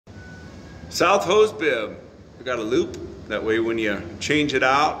South hose bib. We got a loop. That way when you change it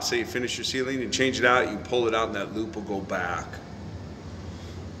out, say you finish your sealing and change it out, you can pull it out and that loop will go back.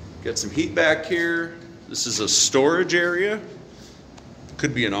 Got some heat back here. This is a storage area.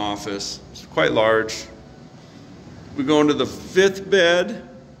 Could be an office. It's quite large. We go into the 5th bed,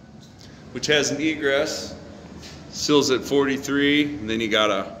 which has an egress. Seals at 43, and then you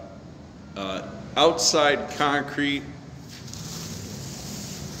got a outside concrete,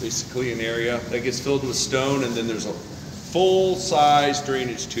 basically an area that gets filled with stone, and then there's a full-size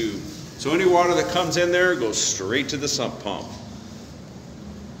drainage tube. So any water that comes in there goes straight to the sump pump.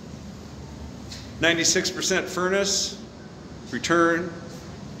 96% furnace, return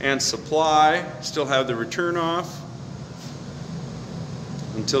and supply. Still have the return off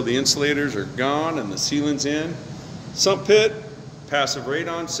until the insulators are gone and the sealing's in. Sump pit, passive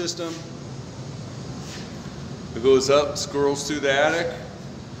radon system. It goes up, scrolls through the attic.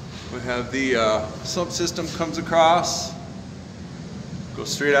 We have the sump system comes across,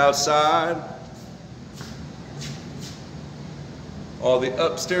 goes straight outside. All the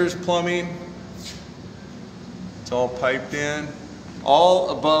upstairs plumbing, it's all piped in,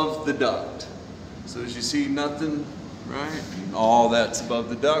 all above the duct. So as you see, nothing, right? All that's above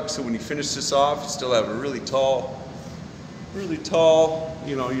the duct. So when you finish this off, you still have a really tall,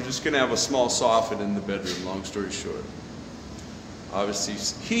 you know, you're just gonna have a small soffit in the bedroom, long story short. Obviously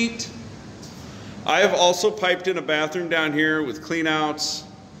heat. I have also piped in a bathroom down here with clean outs.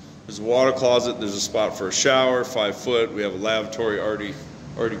 There's a water closet, there's a spot for a shower, 5 foot. We have a lavatory already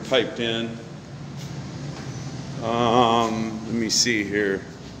piped in. Let me see here.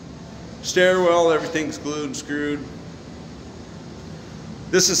 Stairwell, everything's glued and screwed.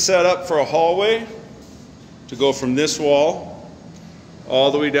 This is set up for a hallway to go from this wall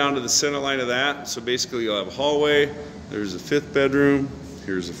all the way down to the center line of that. So basically you'll have a hallway, there's a 5th bedroom,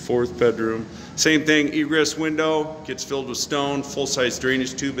 here's a 4th bedroom. Same thing, egress window, gets filled with stone, full-size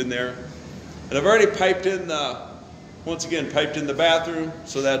drainage tube in there. And I've already piped in once again, piped in the bathroom,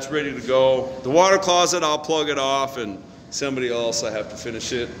 so that's ready to go. The water closet, I'll plug it off and somebody else, I have to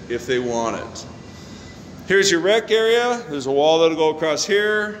finish it if they want it. Here's your rec area. There's a wall that'll go across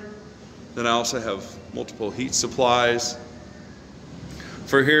here. Then I also have multiple heat supplies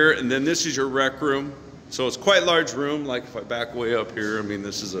for here. And then this is your rec room. So it's quite a large room. Like if I back way up here, I mean,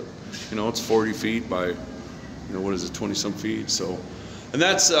 this is it's 40 feet by, what is it, 20 some feet. So, and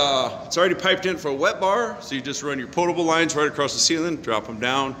that's, it's already piped in for a wet bar. So you just run your potable lines right across the ceiling, drop them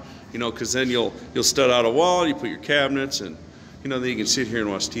down, cause then you'll stud out a wall, you put your cabinets and, then you can sit here and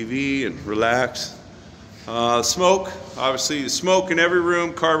watch TV and relax. Smoke, obviously the smoke in every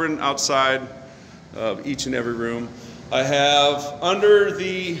room, carbon outside of each and every room. I have under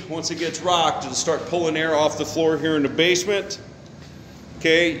once it gets rocked, it'll start pulling air off the floor here in the basement.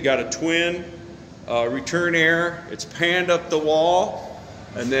 Okay, you got a twin return air. It's panned up the wall,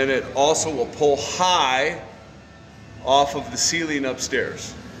 and then it also will pull high off of the ceiling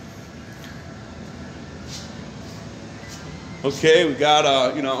upstairs. Okay, we got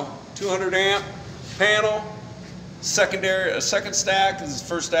a 200 amp panel, a second stack. This is the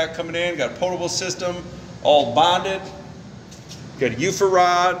first stack coming in. Got a potable system, all bonded. Got a UFA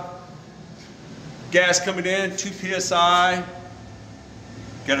rod, gas coming in, 2 psi.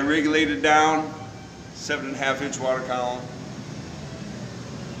 Got it regulated down, 7.5 inch water column.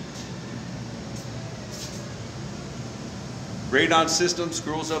 Radon system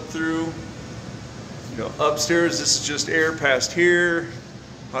scrolls up through. Upstairs, this is just air past here.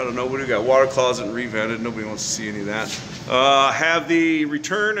 I don't know, what do we got? Water closet and revented. Nobody wants to see any of that. Have the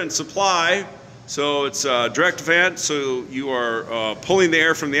return and supply. So it's direct vent, so you are pulling the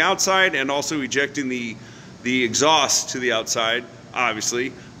air from the outside and also ejecting the exhaust to the outside,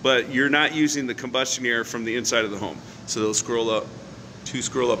 obviously, but you're not using the combustion air from the inside of the home. So they'll scroll up, 2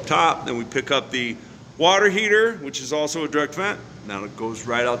 scroll up top. Then we pick up the water heater, which is also a direct vent. Now it goes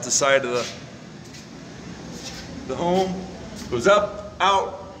right out the side of the home. Goes up,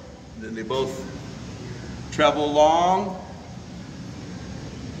 out, and then they both travel along.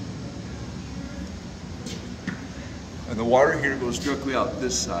 And the water heater goes directly out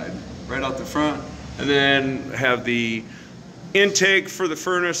this side, right out the front. And then have the intake for the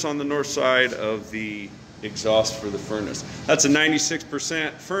furnace on the north side of the exhaust for the furnace. That's a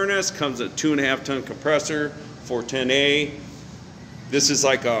 96% furnace, comes at 2.5 ton compressor, 410A. This is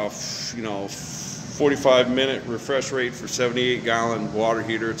like a 45-minute refresh rate for 78-gallon water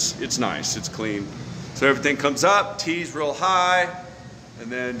heater. It's nice, it's clean. So everything comes up, T's real high. And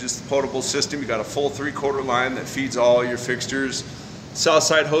then just the potable system, you got a full 3/4 line that feeds all your fixtures. south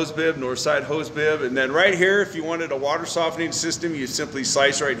side hose bib, north side hose bib, and then right here, if you wanted a water softening system, you simply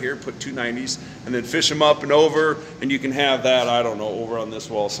slice right here, put 290s, and then fish them up and over, and you can have that, I don't know, over on this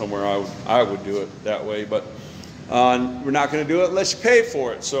wall somewhere. I would do it that way, but we're not going to do it unless you pay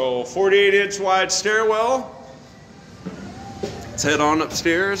for it. So 48-inch wide stairwell. Let's head on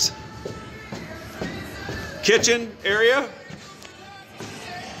upstairs. Kitchen area.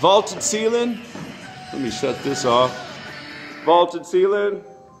 Vaulted ceiling. Let me shut this off. Vaulted ceiling.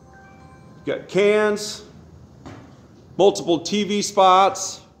 Got cans. Multiple TV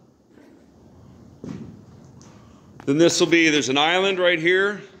spots. Then this will be, there's an island right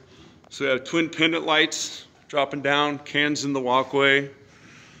here. So we have twin pendant lights dropping down, cans in the walkway.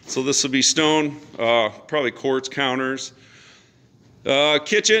 So this will be stone, probably quartz counters.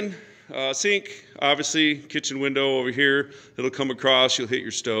 Kitchen, sink, obviously, kitchen window over here. It'll come across, you'll hit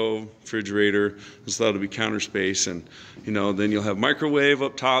your stove, refrigerator, so that'll be counter space. And you know, then you'll have microwave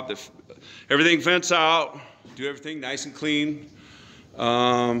up top. Everything vents out, do everything nice and clean.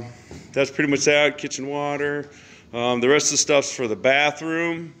 That's pretty much that, kitchen water. The rest of the stuff's for the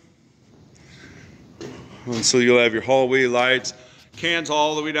bathroom. And so you'll have your hallway lights, cans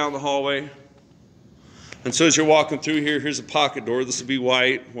all the way down the hallway. And so as you're walking through here, here's a pocket door. This will be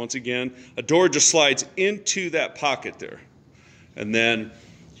white, once again. A door just slides into that pocket there. And then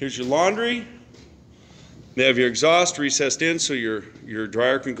here's your laundry. They have your exhaust recessed in so your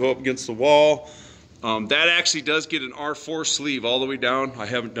dryer can go up against the wall. That actually does get an R4 sleeve all the way down. I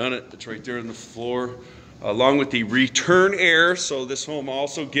haven't done it. It's right there on the floor. Along with the return air. So this home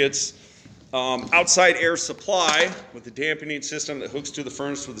also gets outside air supply with the dampening system that hooks to the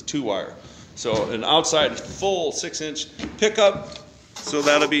furnace with a 2-wire. So an outside full 6-inch pickup. So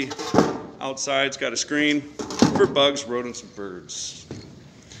that'll be outside. It's got a screen for bugs, rodents, and birds.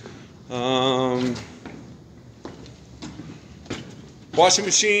 Washing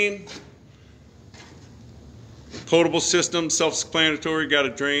machine. Potable system, self-explanatory. Got a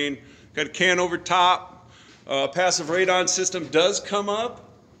drain. Got a can over top. Passive radon system does come up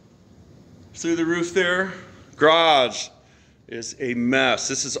through the roof there. Garage is a mess.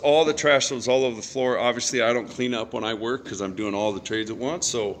 This is all the trash that was all over the floor. Obviously, I don't clean up when I work because I'm doing all the trades at once.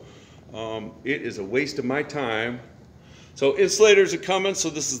 So it is a waste of my time. So insulators are coming. So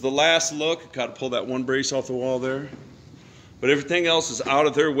this is the last look. Got to pull that one brace off the wall there. But everything else is out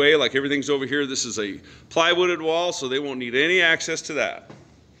of their way. Like everything's over here. This is a plywooded wall, so they won't need any access to that.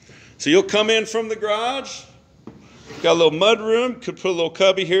 So you'll come in from the garage. Got a little mud room. Could put a little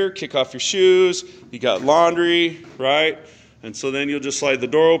cubby here. Kick off your shoes. You got laundry, right? And so then you'll just slide the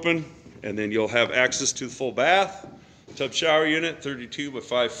door open, and then you'll have access to the full bath. Tub shower unit, 32 by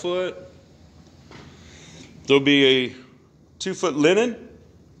 5 foot. There'll be a 2-foot linen,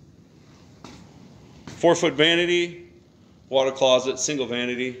 4-foot vanity, water closet, single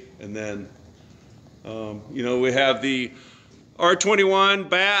vanity, and then you know, we have the R21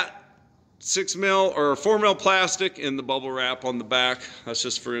 bat, 6 mil or 4 mil plastic in the bubble wrap on the back. That's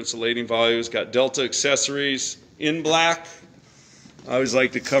just for insulating values. Got Delta accessories in black. I always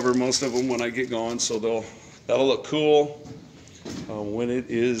like to cover most of them when I get going, so that'll look cool when it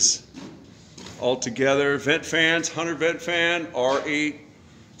is all together. Vent fans, Hunter vent fan, R8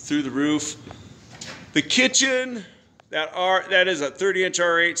 through the roof. The kitchen, that is a 30-inch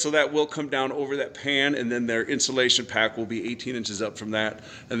R8, so that will come down over that pan, and then their insulation pack will be 18 inches up from that,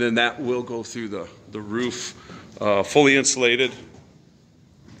 and then that will go through the roof, fully insulated.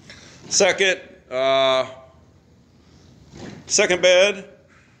 Second bed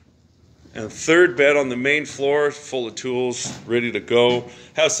and third bed on the main floor, full of tools, ready to go.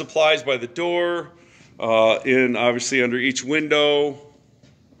 Have supplies by the door, in obviously under each window.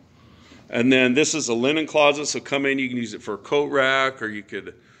 And then this is a linen closet, so come in, you can use it for a coat rack, or you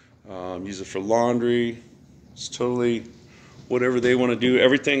could use it for laundry. It's totally whatever they want to do.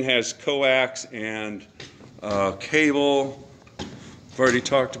 Everything has coax and cable. I've already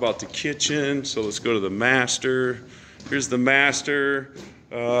talked about the kitchen, so let's go to the master. Here's the master.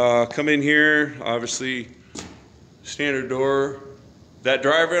 Come in here, obviously standard door. That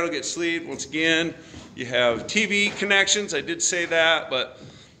driveway will get sleeved. Once again, you have TV connections. I did say that, but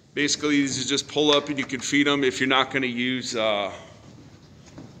basically these just pull up and you can feed them if you're not going to use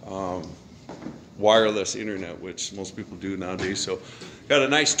wireless internet, which most people do nowadays. So got a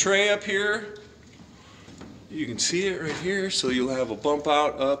nice tray up here. You can see it right here. So you'll have a bump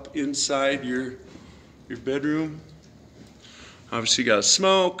out up inside your bedroom. Obviously you got a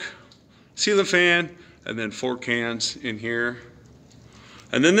smoke, ceiling fan, and then 4 cans in here.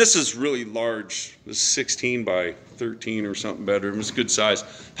 And then this is really large. This is 16 by 13 or something bedroom. It's a good size.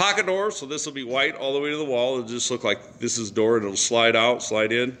 Pocket door, so this will be white all the way to the wall. It'll just look like this is door, and it'll slide out,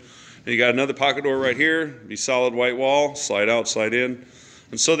 slide in. And you got another pocket door right here. Be solid white wall, slide out, slide in.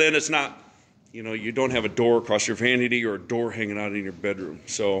 And so then it's not, you know, you don't have a door across your vanity or a door hanging out in your bedroom.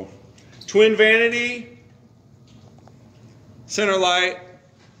 So twin vanity, center light,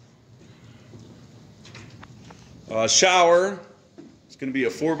 shower. It's going to be a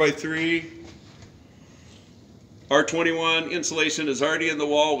 4x3. R21 insulation is already in the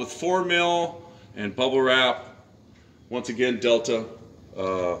wall with 4 mil and bubble wrap. Once again, Delta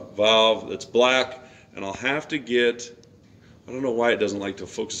valve that's black. And I'll have to get, I don't know why it doesn't like to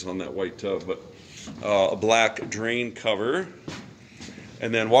focus on that white tub, but a black drain cover.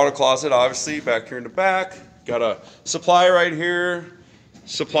 And then water closet, obviously, back here in the back. Got a supply right here,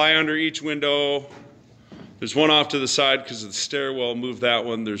 supply under each window. There's one off to the side because of the stairwell, move that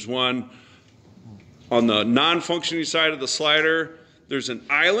one. There's one on the non-functioning side of the slider. There's an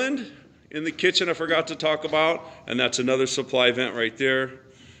island in the kitchen I forgot to talk about, and that's another supply vent right there.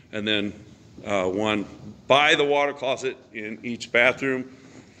 And then one by the water closet in each bathroom.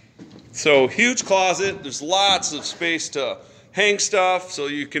 So huge closet. There's lots of space to hang stuff, so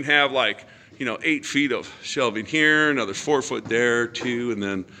you can have like, you know, 8 feet of shelving here, another 4 foot there, 2, and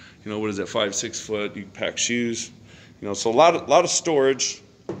then, you know, what is that, 5, 6 foot? You can pack shoes, you know, so a lot of storage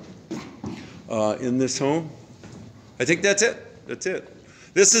in this home. I think that's it. That's it.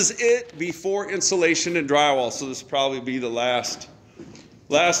 This is it before insulation and drywall. So this will probably be the last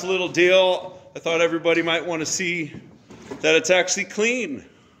little deal. I thought everybody might want to see that it's actually clean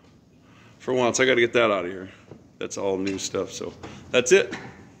for once. I got to get that out of here. That's all new stuff. So that's it.